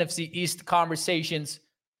some NFC East conversations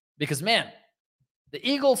because, man, the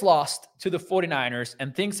Eagles lost to the 49ers,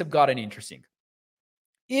 and things have gotten interesting.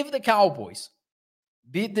 If the Cowboys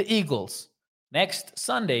beat the Eagles next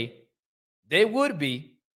Sunday, they would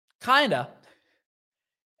be kind of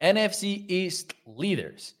NFC East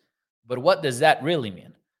leaders. But what does that really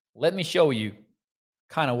mean? Let me show you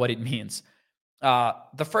kind of what it means.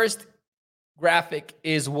 The first graphic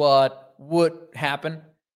is what would happen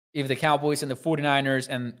if the Cowboys and the 49ers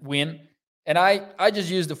and win. And I just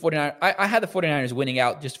used the 49ers. I had the 49ers winning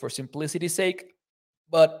out just for simplicity's sake.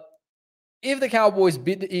 But if the Cowboys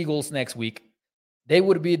beat the Eagles next week, they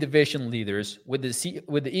would be division leaders with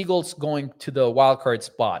the Eagles going to the wildcard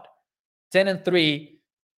spot. 10-3,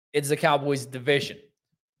 it's the Cowboys division.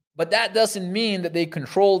 But that doesn't mean that they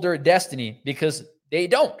control their destiny because they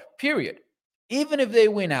don't, period. Even if they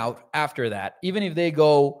win out after that, even if they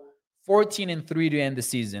go 14-3 to end the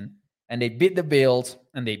season, and they beat the Bills,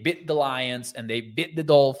 and they beat the Lions, and they beat the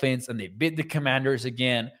Dolphins, and they beat the Commanders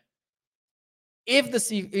again. If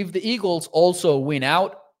the Eagles also win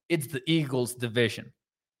out, it's the Eagles' division.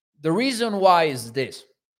 The reason why is this.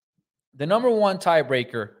 The number one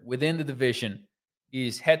tiebreaker within the division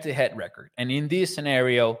is head-to-head record. And in this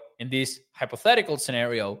scenario, in this hypothetical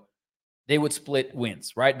scenario, they would split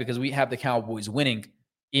wins, right? Because we have the Cowboys winning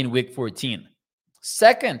in week 14.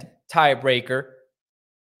 Second tiebreaker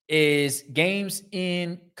is games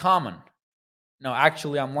in common. No,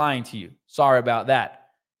 actually, I'm lying to you. Sorry about that.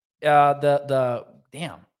 The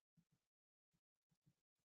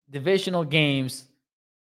divisional games.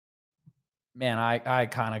 Man, I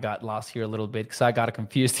kind of got lost here a little bit because I got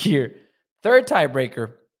confused here. Third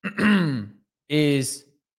tiebreaker is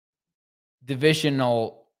games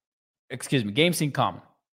in common.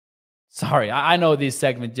 Sorry, I know this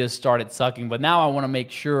segment just started sucking, but now I want to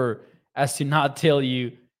make sure as to not tell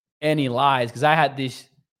you any lies because I had this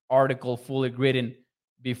article fully written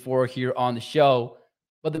before here on the show.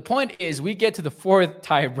 But the point is we get to the fourth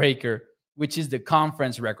tiebreaker, which is the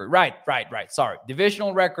conference record. Right. Sorry.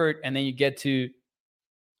 Divisional record, and then you get to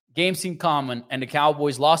games in common, and the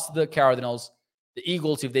Cowboys lost to the Cardinals. The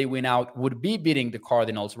Eagles, if they win out, would be beating the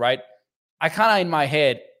Cardinals, right? I kind of, in my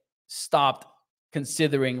head, stopped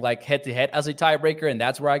considering like head-to-head as a tiebreaker, and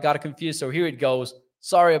that's where I got confused. So here it goes.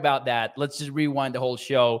 Sorry about that. Let's just rewind the whole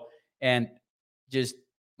show, and just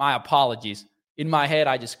my apologies. In my head,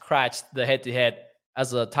 I just scratched the head-to-head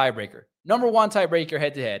as a tiebreaker. Number one tiebreaker,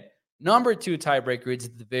 head-to-head. Number two tiebreaker, it's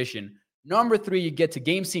the division. Number three, you get to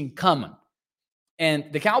games in common.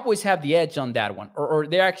 And the Cowboys have the edge on that one, or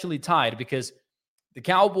they're actually tied because the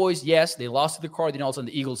Cowboys, yes, they lost to the Cardinals and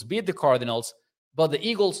the Eagles beat the Cardinals, but the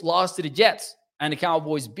Eagles lost to the Jets and the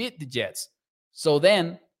Cowboys beat the Jets. So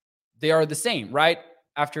then they are the same, right?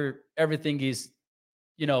 After everything is,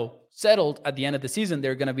 settled at the end of the season,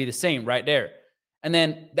 they're going to be the same right there. And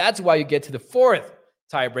then that's why you get to the fourth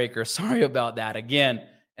tiebreaker. Sorry about that again.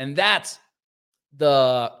 And that's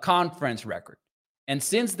the conference record. And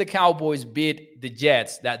since the Cowboys beat the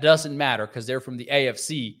Jets, that doesn't matter because they're from the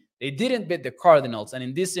AFC. They didn't beat the Cardinals. And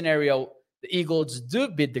in this scenario, the Eagles do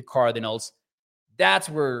beat the Cardinals. That's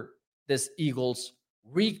where this Eagles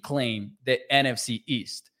reclaim the NFC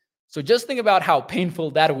East. So just think about how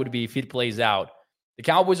painful that would be if it plays out. The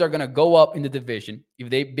Cowboys are going to go up in the division if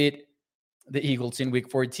they beat the Eagles in week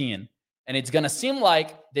 14. And it's going to seem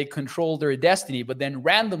like they control their destiny. But then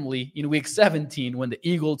randomly in week 17, when the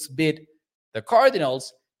Eagles beat the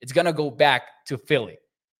Cardinals, it's going to go back to Philly.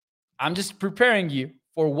 I'm just preparing you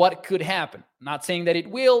for what could happen. Not saying that it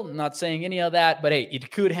will, not saying any of that, but hey, it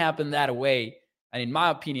could happen that way. And in my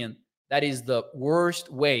opinion, that is the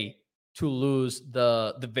worst way to lose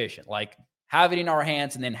the division. Like, have it in our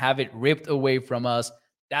hands and then have it ripped away from us.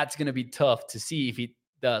 That's going to be tough to see if it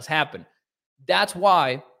does happen. That's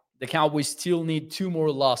why the Cowboys still need 2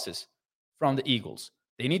 more losses from the Eagles.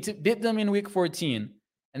 They need to beat them in week 14,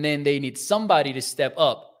 and then they need somebody to step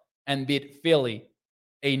up and beat Philly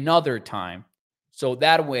another time. So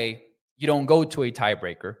that way, you don't go to a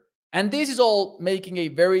tiebreaker. And this is all making a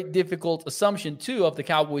very difficult assumption, too, of the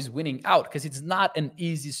Cowboys winning out, because it's not an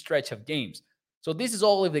easy stretch of games. So this is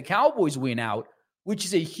all if the Cowboys win out, which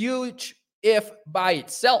is a huge if by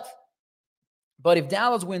itself. But if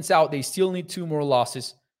Dallas wins out, they still need 2 more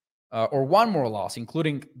losses, or 1 more loss,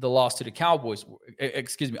 including the loss to the Cowboys.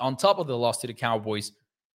 On top of the loss to the Cowboys,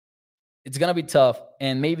 it's going to be tough.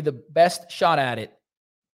 And maybe the best shot at it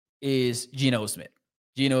is Geno Smith.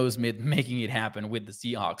 Geno Smith making it happen with the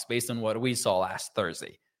Seahawks based on what we saw last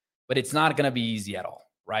Thursday. But it's not going to be easy at all,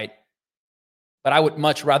 right? But I would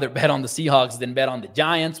much rather bet on the Seahawks than bet on the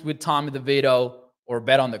Giants with Tommy DeVito or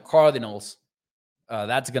bet on the Cardinals.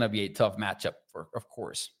 That's going to be a tough matchup, of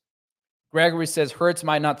course. Gregory says Hurts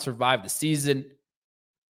might not survive the season.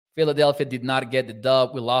 Philadelphia did not get the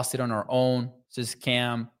dub. We lost it on our own, says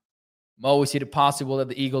Cam. Mo, is it possible that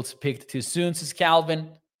the Eagles picked too soon, says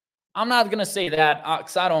Calvin? I'm not going to say that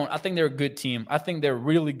because I think they're a good team. I think they're a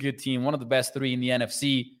really good team, one of the best 3 in the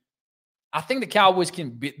NFC. I think the Cowboys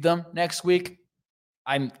can beat them next week.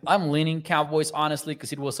 I'm leaning Cowboys, honestly,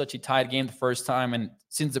 because it was such a tight game the first time. And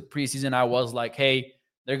since the preseason, I was like, hey,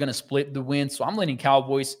 they're going to split the win. So I'm leaning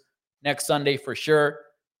Cowboys next Sunday for sure.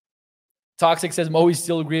 Toxic says Mo is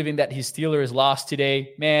still grieving that his Steelers lost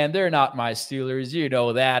today. Man, they're not my Steelers. You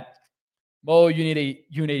know that. Mo, you need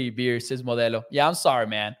a beer, says Modelo. Yeah, I'm sorry,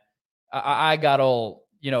 man. I got all,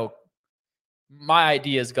 my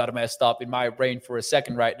ideas got messed up in my brain for a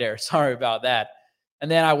second right there. Sorry about that.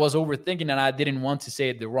 And then I was overthinking and I didn't want to say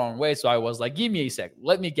it the wrong way. So I was like, give me a second.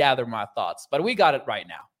 Let me gather my thoughts. But we got it right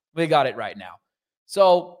now.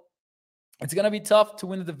 So it's going to be tough to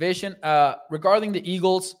win the division. Regarding the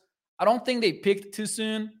Eagles, I don't think they picked too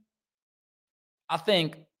soon. I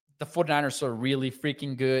think the 49ers are really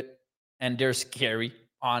freaking good and they're scary.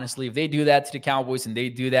 Honestly, if they do that to the Cowboys and they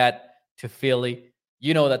do that to Philly,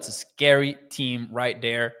 that's a scary team right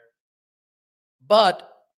there. But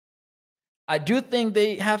I do think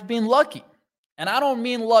they have been lucky. And I don't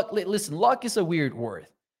mean luck. Listen, luck is a weird word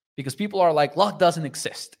because people are like, luck doesn't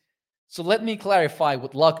exist. So let me clarify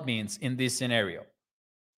what luck means in this scenario.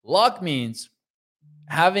 Luck means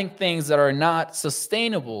having things that are not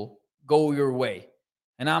sustainable go your way.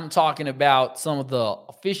 And I'm talking about some of the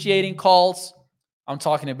officiating calls. I'm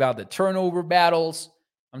talking about the turnover battles.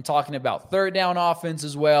 I'm talking about third down offense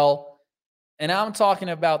as well. And I'm talking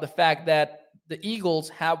about the fact that the Eagles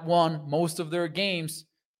have won most of their games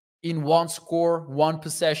in one score, one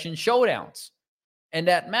possession showdowns. And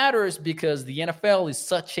that matters because the NFL is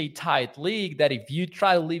such a tight league that if you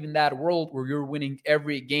try to live in that world where you're winning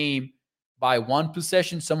every game by one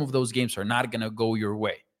possession, some of those games are not going to go your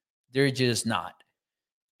way. They're just not.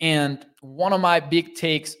 And one of my big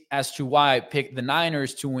takes as to why I picked the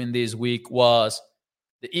Niners to win this week was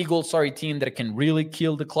the Eagles are a team that can really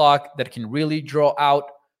kill the clock, that can really drag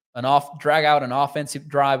out an offensive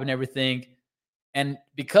drive and everything. And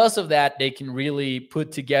because of that, they can really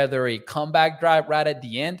put together a comeback drive right at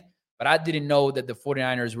the end. But I didn't know that the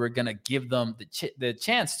 49ers were going to give them the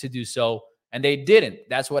chance to do so, and they didn't.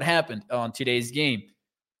 That's what happened on today's game.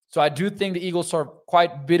 So I do think the Eagles are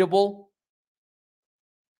quite biddable.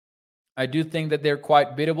 I do think that they're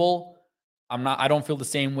quite biddable. I don't feel the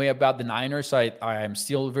same way about the Niners. I am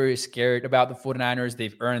still very scared about the 49ers.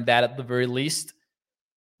 They've earned that at the very least.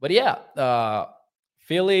 But yeah,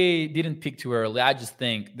 Philly didn't pick too early. I just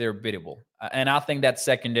think they're biddable. And I think that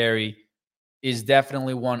secondary is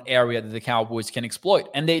definitely one area that the Cowboys can exploit.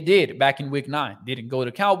 And they did back in week 9. Didn't go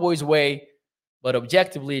the Cowboys' way, but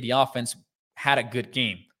objectively, the offense had a good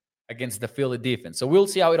game against the Philly defense. So we'll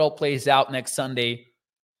see how it all plays out next Sunday.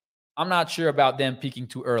 I'm not sure about them picking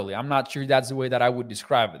too early. I'm not sure that's the way that I would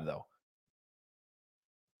describe it, though.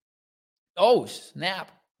 Oh, snap.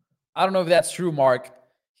 I don't know if that's true, Mark.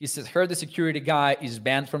 He says, heard the security guy is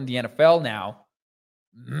banned from the NFL now.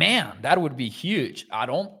 Man, that would be huge. I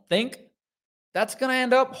don't think that's going to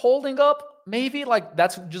end up holding up. Maybe,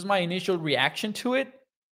 that's just my initial reaction to it.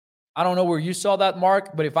 I don't know where you saw that,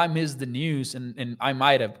 Mark, but if I missed the news, and I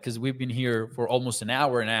might have because we've been here for almost an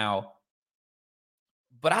hour now,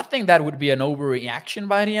 but I think that would be an overreaction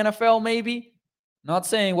by the NFL, maybe. Not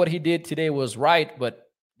saying what he did today was right, but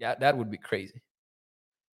yeah, that would be crazy.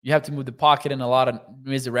 You have to move the pocket and a lot of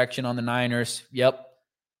misdirection on the Niners. Yep.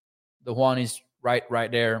 The one is right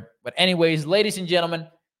there. But anyways, ladies and gentlemen,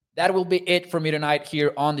 that will be it for me tonight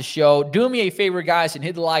here on the show. Do me a favor, guys, and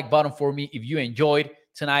hit the like button for me if you enjoyed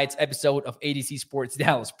tonight's episode of ADC Sports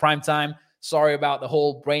Dallas Primetime. Sorry about the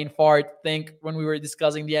whole brain fart thing when we were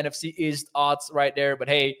discussing the NFC East odds right there. But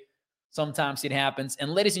hey, sometimes it happens.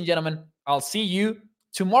 And ladies and gentlemen, I'll see you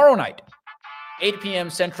tomorrow night. 8 p.m.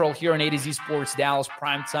 Central here on ADZ Sports Dallas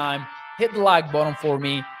Primetime. Hit the like button for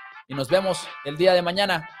me. Y nos vemos el día de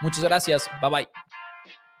mañana. Muchas gracias. Bye-bye.